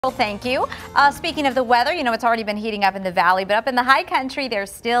Well, thank you. Speaking of the weather, you know, it's already been heating up in the valley, but up in the high country,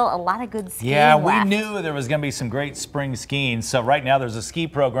 there's still a lot of good skiing left. We knew there was going to be some great spring skiing. So right now there's a ski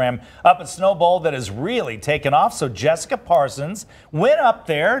program up at Snowbowl that has really taken off. So Jessica Parsons went up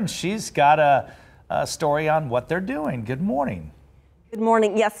there and she's got a story on what they're doing. Good morning. Good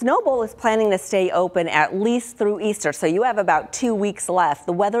morning. Yes, Snowbowl is planning to stay open at least through Easter, so you have about 2 weeks left.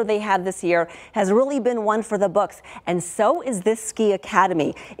 The weather they had this year has really been one for the books, and so is this ski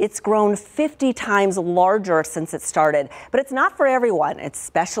academy. It's grown 50 times larger since it started, but it's not for everyone. It's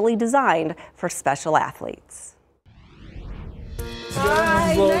specially designed for special athletes.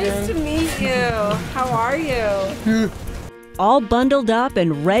 Hi, nice to meet you. How are you? All bundled up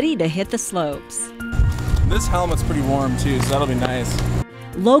and ready to hit the slopes. This helmet's pretty warm too, so that'll be nice.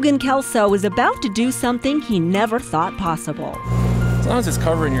 Logan Kelso is about to do something he never thought possible. As long as it's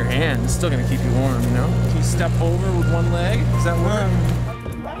covering your hand, it's still gonna keep you warm, you know? Can you step over with one leg? Does that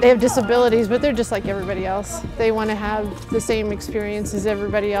work? They have disabilities, but they're just like everybody else. They want to have the same experience as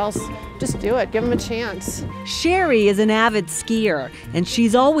everybody else. Just do it, give them a chance. Sherry is an avid skier, and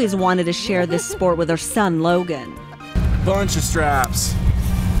she's always wanted to share this sport with her son, Logan. Bunch of straps.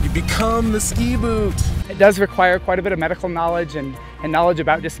 You become the ski boot. It does require quite a bit of medical knowledge and knowledge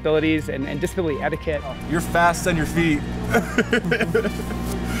about disabilities and disability etiquette. You're fast on your feet.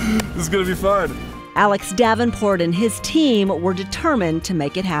 This is gonna be fun. Alex Davenport and his team were determined to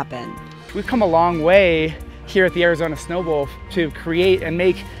make it happen. We've come a long way here at the Arizona Snowbowl to create and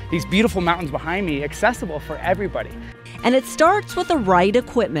make these beautiful mountains behind me accessible for everybody. And it starts with the right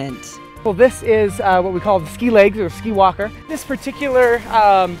equipment. Well, this is what we call the ski legs or ski walker. This particular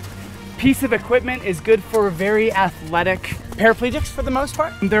piece of equipment is good for very athletic paraplegics for the most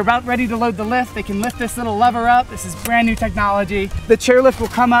part. They're about ready to load the lift. They can lift this little lever up. This is brand new technology. The chairlift will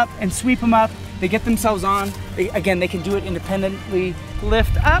come up and sweep them up. They get themselves on. Again, they can do it independently.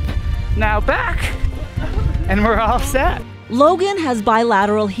 Lift up, now back, and we're all set. Logan has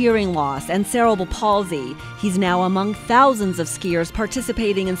bilateral hearing loss and cerebral palsy. He's now among thousands of skiers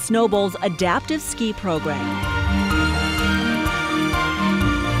participating in Snowbowl's adaptive ski program.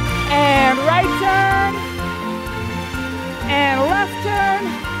 And right turn, and left turn,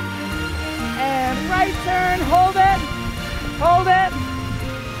 and right turn, hold it,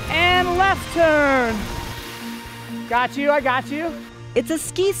 and left turn. Got you, I got you. It's a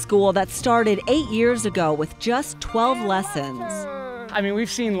ski school that started 8 years ago with just 12 lessons. I mean, we've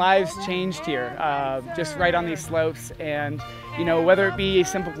seen lives changed here, just right on these slopes, and you know, whether it be a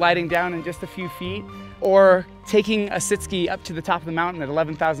simple gliding down in just a few feet, or taking a sit ski up to the top of the mountain at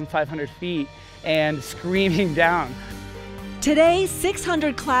 11,500 feet and screaming down. Today,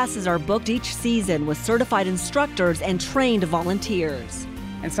 600 classes are booked each season with certified instructors and trained volunteers.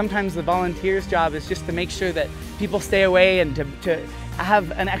 And sometimes the volunteers' job is just to make sure that people stay away and to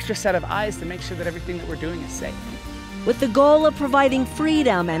have an extra set of eyes to make sure that everything that we're doing is safe. With the goal of providing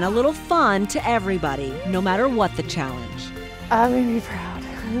freedom and a little fun to everybody, no matter what the challenge. I'm gonna be proud.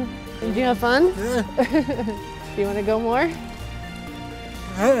 Did you have fun? Do you want to go more?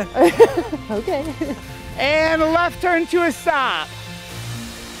 Okay. And left turn to a stop.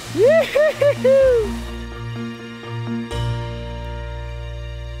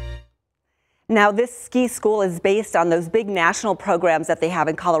 Now, this ski school is based on those big national programs that they have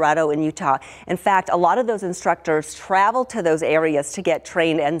in Colorado and Utah. In fact, a lot of those instructors travel to those areas to get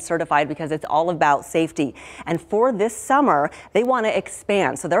trained and certified because it's all about safety. And for this summer, they want to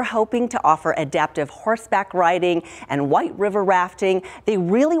expand. So they're hoping to offer adaptive horseback riding and white river rafting. They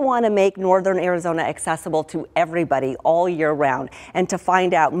really want to make Northern Arizona accessible to everybody all year round. And to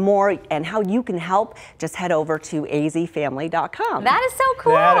find out more and how you can help, just head over to azfamily.com. That is so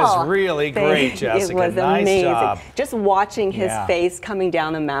cool. That is really great. Jessica. It was nice amazing. Job. Just watching his face coming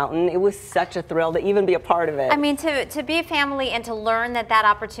down the mountain, it was such a thrill to even be a part of it. I mean, to be a family and to learn that that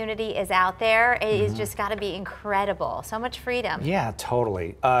opportunity is out there, it's just got to be incredible. So much freedom. Yeah,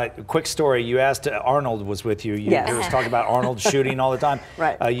 totally. Quick story. You asked, Arnold was with you. You was talking about Arnold shooting all the time.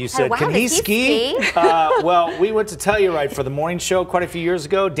 Right. You said, wow, can he ski? Well, we went to Telluride for the morning show quite a few years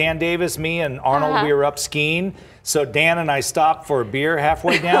ago. Dan Davis, me, and Arnold, we were up skiing. So Dan and I stopped for a beer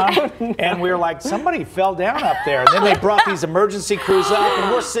halfway down, and we were like, somebody fell down up there. And then they brought these emergency crews up,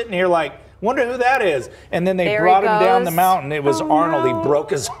 and we're sitting here like, wonder who that is. And then they brought him down the mountain. It was Arnold. He broke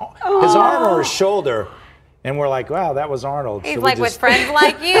his arm or his shoulder. And we're like, wow, that was Arnold. He's like, with friends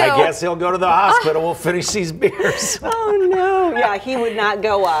like you. I guess he'll go to the hospital. We'll finish these beers. Oh, no. Yeah, he would not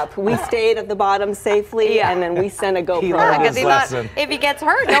go up. We stayed at the bottom safely, and then we sent a GoPro. Because he thought if he gets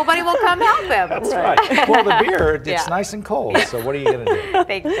hurt, nobody will come help him. That's right. Well, the beer, it's nice and cold, so what are you going to do?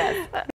 Thanks, Jess.